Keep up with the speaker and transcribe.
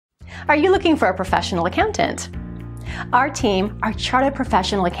Are you looking for a professional accountant? Our team are Chartered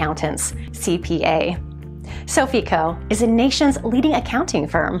Professional Accountants, CPA. Sofico is the nation's leading accounting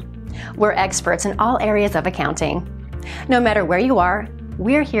firm. We're experts in all areas of accounting. No matter where you are,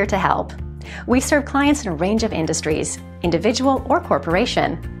 we're here to help. We serve clients in a range of industries, individual or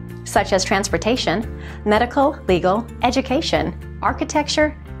corporation, such as transportation, medical, legal, education,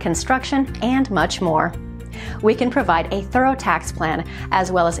 architecture, construction, and much more. We can provide a thorough tax plan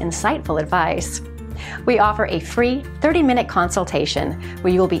as well as insightful advice. We offer a free 30-minute consultation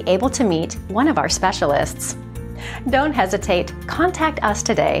where you will be able to meet one of our specialists. Don't hesitate. Contact us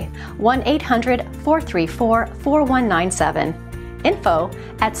today, 1-800-434-4197,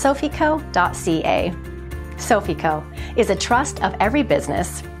 info@sofico.ca. Sofico is a trust of every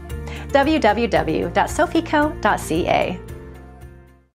business. www.sofico.ca.